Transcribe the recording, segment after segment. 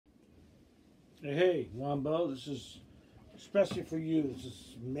Hey, Yuanbo, this is especially for you. This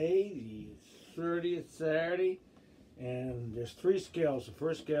is May the 30th, Saturday, and there's 3 scales. The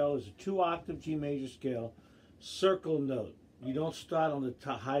first scale is a 2-octave G major scale, circle note. You don't start on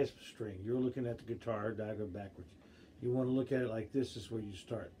the highest string. You're looking at the guitar diagram backwards. You want to look at it like this is where you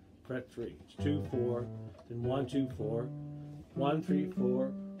start. Fret 3. It's 2, 4, then 1, 2, 4, 1, 3,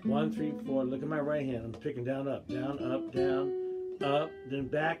 4, 1, 3, 4. Look at my right hand. I'm picking down, up, up, then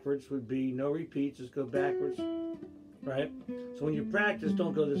backwards would be no repeats, just go backwards, right? So when you practice,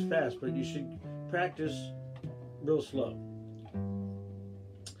 don't go this fast, but you should practice real slow.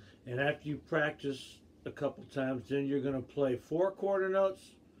 And after you practice a couple times, then you're going to play 4 quarter notes.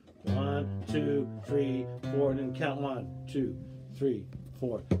 1, 2, 3, 4, and then count 1, 2, 3,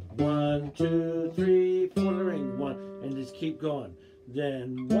 4. 1, 2, 3, 4, the ring, 1, and just keep going.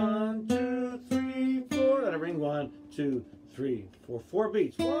 Then 1, 2, 3, 4, let it ring, 1, 2, 3, 4. 4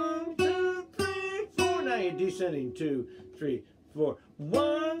 beats. 1, 2, 3, 4. Now you're descending. 2, 3, 4.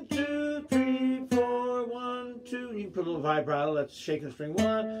 1, 2, 3, 4. 1, 2. You can put a little vibrato. That's shaking the string.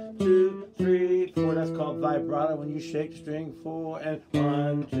 1, 2, 3, 4. That's called vibrato when you shake the string. 4 and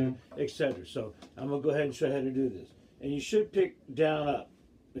 1, 2, etc. So I'm gonna go ahead and show you how to do this. And you should pick down up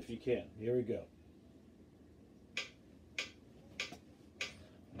if you can. Here we go.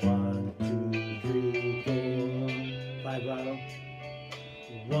 1, 2, 3, 4. Vibrato.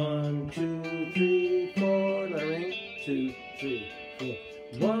 1, 2, 3, 4. Let it ring. 2, 3, 4.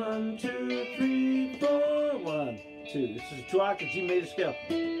 1, 2, 3, 4. 1, 2. This is a 2-octave G major scale.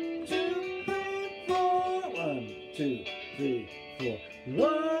 2, 3, 4. 1, 2, 3, 4.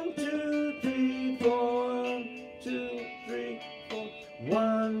 1, 2, 3, 4. 1, 2, 3, 4.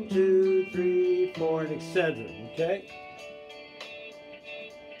 1, 2, 3, 4, and etc. Okay?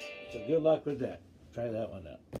 So good luck with that. Try that one out.